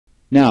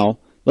Now,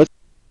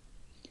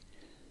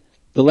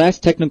 the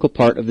last technical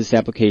part of this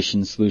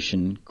application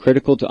solution,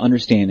 critical to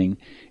understanding,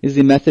 is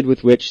the method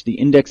with which the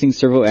indexing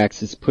servo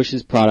axis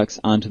pushes products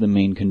onto the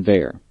main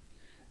conveyor.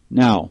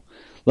 Now,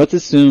 let's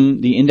assume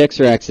the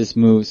indexer axis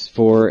moves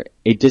for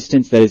a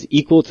distance that is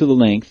equal to the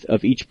length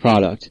of each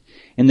product,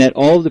 and that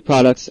all of the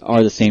products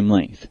are the same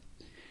length.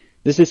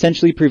 This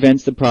essentially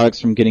prevents the products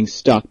from getting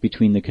stuck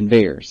between the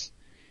conveyors.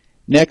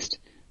 Next,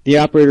 the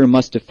operator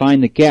must define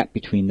the gap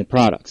between the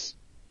products.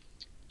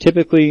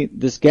 Typically,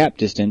 this gap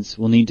distance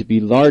will need to be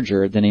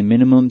larger than a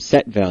minimum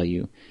set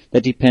value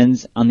that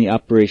depends on the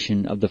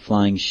operation of the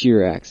flying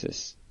shear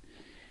axis.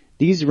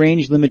 These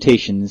range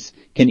limitations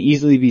can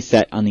easily be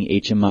set on the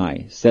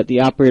HMI so that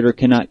the operator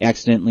cannot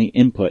accidentally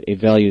input a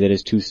value that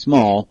is too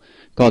small,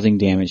 causing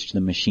damage to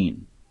the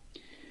machine.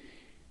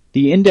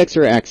 The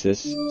indexer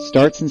axis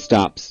starts and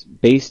stops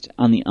based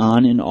on the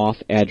on and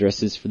off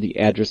addresses for the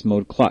address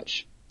mode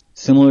clutch,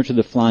 similar to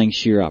the flying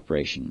shear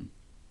operation.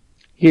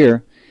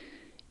 Here,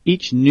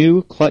 each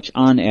new clutch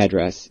on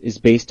address is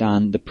based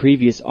on the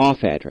previous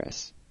off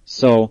address.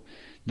 So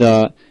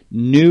the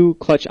new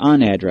clutch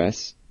on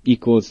address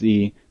equals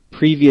the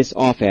previous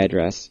off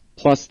address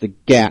plus the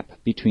gap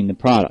between the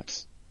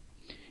products.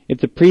 If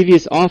the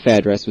previous off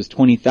address was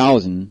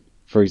 20,000,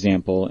 for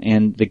example,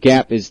 and the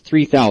gap is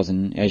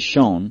 3,000 as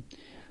shown,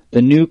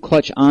 the new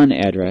clutch on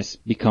address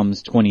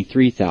becomes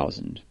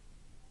 23,000.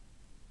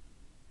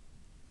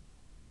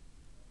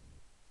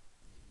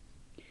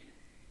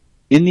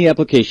 In the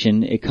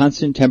application, a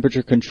constant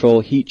temperature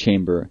control heat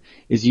chamber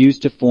is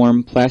used to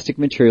form plastic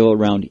material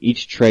around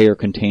each tray or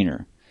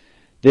container.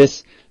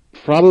 This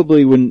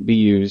probably wouldn't be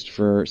used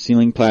for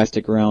sealing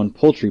plastic around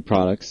poultry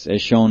products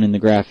as shown in the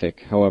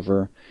graphic.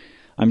 However,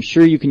 I'm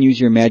sure you can use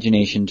your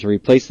imagination to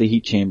replace the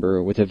heat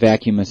chamber with a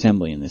vacuum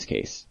assembly in this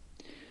case.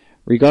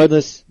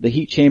 Regardless, the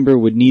heat chamber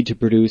would need to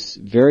produce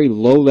very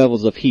low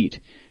levels of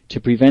heat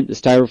to prevent the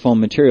styrofoam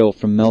material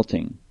from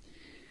melting.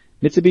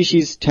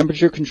 Mitsubishi's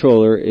temperature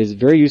controller is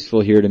very useful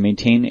here to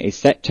maintain a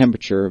set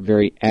temperature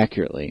very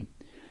accurately.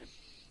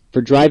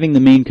 For driving the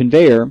main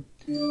conveyor,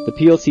 the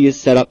PLC is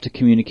set up to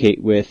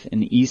communicate with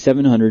an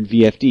E700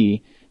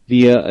 VFD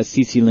via a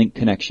CC-Link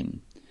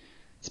connection.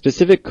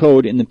 Specific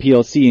code in the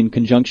PLC in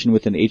conjunction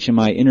with an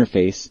HMI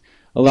interface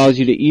allows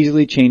you to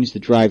easily change the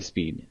drive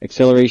speed,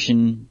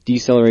 acceleration,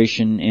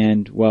 deceleration,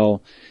 and,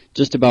 well,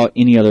 just about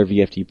any other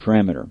VFD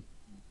parameter.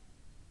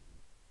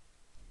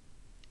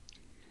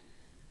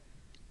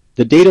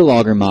 The data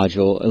logger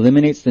module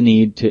eliminates the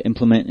need to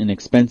implement an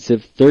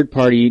expensive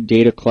third-party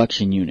data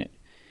collection unit,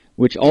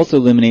 which also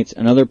eliminates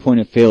another point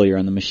of failure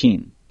on the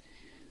machine.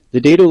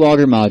 The data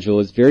logger module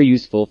is very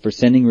useful for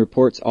sending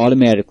reports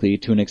automatically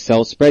to an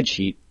Excel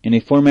spreadsheet in a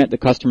format the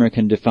customer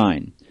can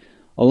define,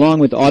 along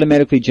with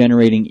automatically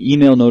generating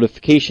email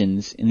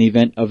notifications in the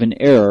event of an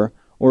error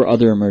or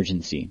other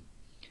emergency.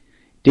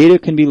 Data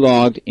can be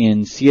logged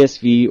in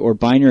CSV or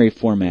binary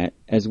format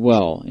as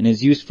well, and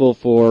is useful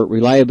for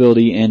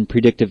reliability and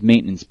predictive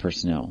maintenance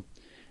personnel.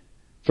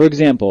 For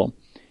example,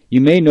 you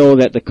may know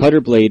that the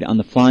cutter blade on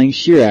the flying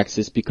shear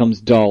axis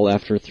becomes dull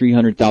after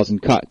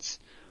 300,000 cuts,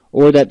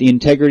 or that the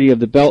integrity of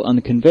the belt on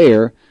the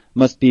conveyor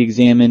must be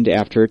examined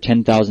after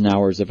 10,000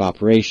 hours of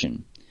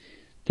operation.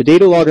 The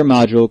data logger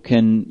module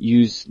can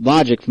use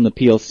logic from the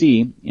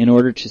PLC in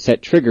order to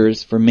set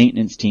triggers for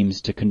maintenance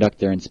teams to conduct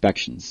their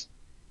inspections.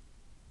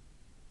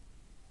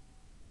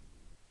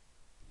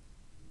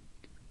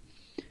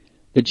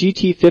 The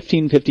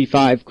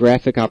GT1555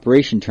 graphic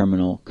operation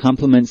terminal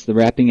complements the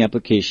wrapping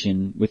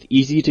application with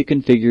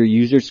easy-to-configure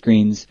user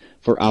screens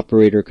for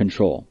operator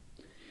control.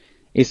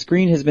 A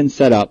screen has been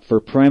set up for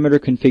parameter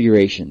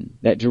configuration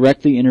that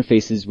directly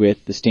interfaces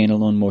with the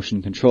standalone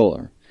motion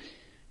controller.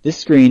 This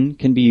screen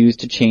can be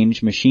used to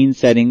change machine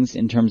settings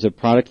in terms of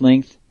product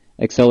length,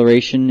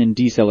 acceleration and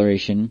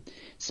deceleration,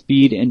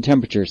 speed and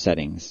temperature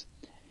settings.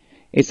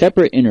 A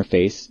separate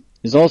interface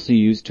is also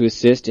used to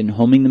assist in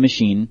homing the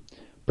machine,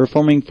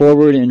 performing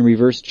forward and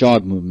reverse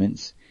jog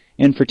movements,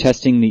 and for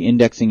testing the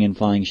indexing and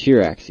flying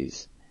shear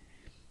axes.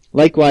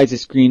 Likewise, a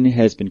screen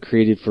has been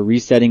created for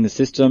resetting the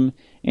system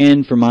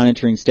and for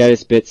monitoring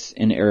status bits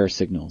and error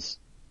signals.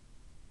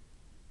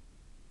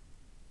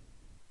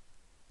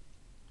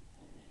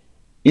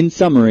 In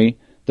summary,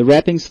 the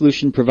wrapping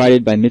solution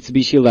provided by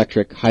Mitsubishi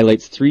Electric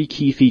highlights three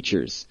key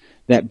features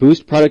that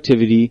boost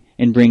productivity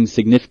and bring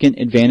significant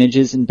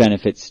advantages and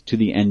benefits to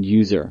the end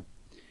user.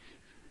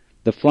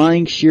 The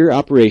flying shear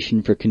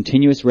operation for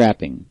continuous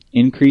wrapping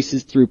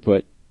increases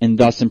throughput and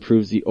thus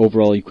improves the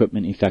overall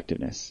equipment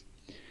effectiveness.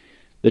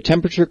 The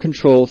temperature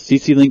control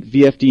CC-Link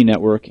VFD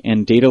network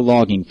and data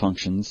logging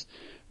functions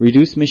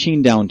reduce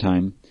machine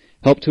downtime,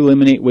 help to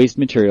eliminate waste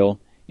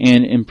material,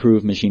 and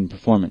improve machine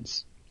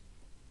performance.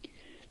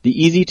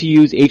 The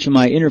easy-to-use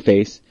HMI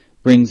interface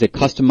brings a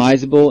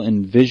customizable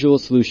and visual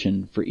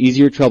solution for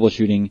easier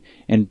troubleshooting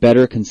and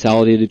better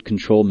consolidated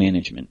control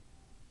management.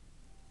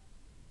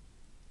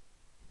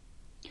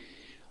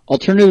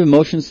 Alternative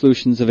motion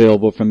solutions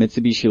available from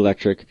Mitsubishi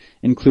Electric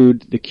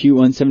include the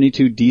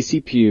Q172D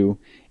CPU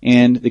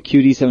and the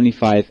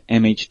QD75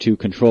 MH2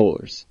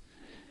 controllers.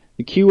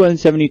 The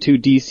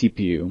Q172D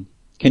CPU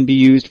can be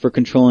used for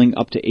controlling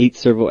up to 8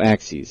 servo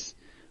axes,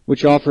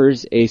 which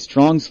offers a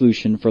strong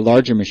solution for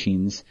larger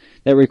machines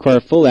that require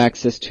full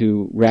access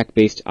to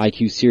rack-based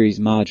IQ series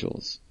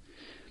modules.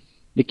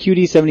 The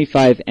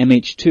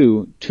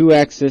QD75MH2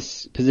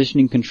 two-axis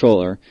positioning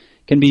controller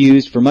can be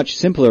used for much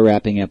simpler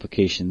wrapping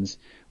applications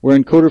where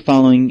encoder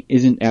following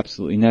isn't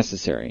absolutely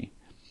necessary.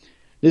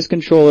 This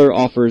controller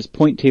offers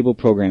point table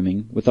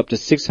programming with up to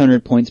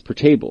 600 points per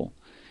table,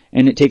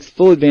 and it takes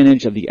full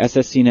advantage of the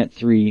SSCNet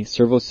 3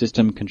 servo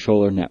system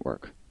controller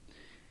network.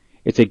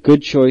 It's a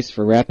good choice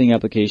for wrapping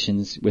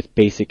applications with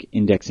basic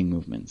indexing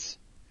movements.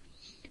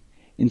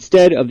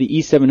 Instead of the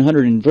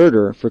E700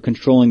 inverter for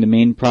controlling the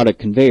main product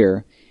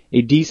conveyor,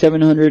 a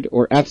D700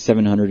 or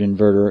F700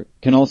 inverter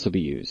can also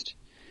be used.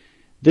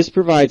 This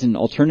provides an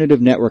alternative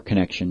network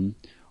connection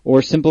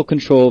or simple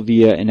control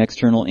via an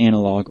external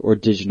analog or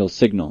digital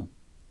signal.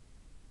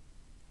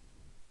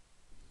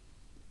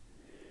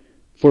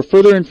 For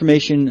further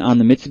information on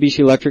the Mitsubishi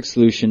Electric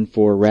solution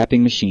for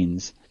wrapping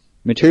machines,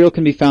 material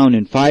can be found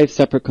in 5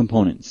 separate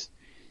components: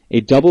 a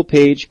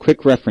double-page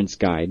quick reference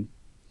guide,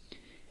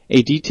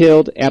 a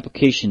detailed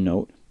application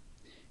note,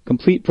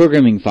 complete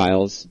programming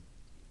files,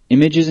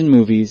 images and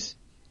movies,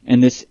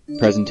 and this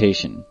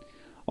presentation.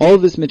 All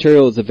of this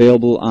material is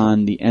available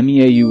on the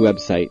MEAU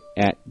website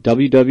at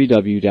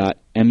www.meau.com.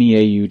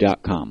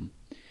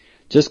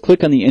 Just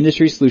click on the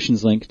Industry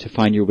Solutions link to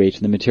find your way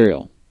to the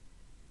material.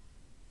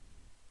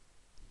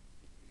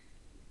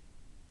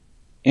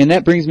 And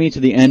that brings me to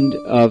the end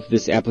of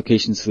this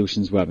Application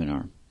Solutions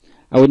webinar.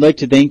 I would like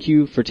to thank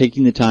you for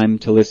taking the time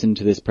to listen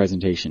to this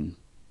presentation.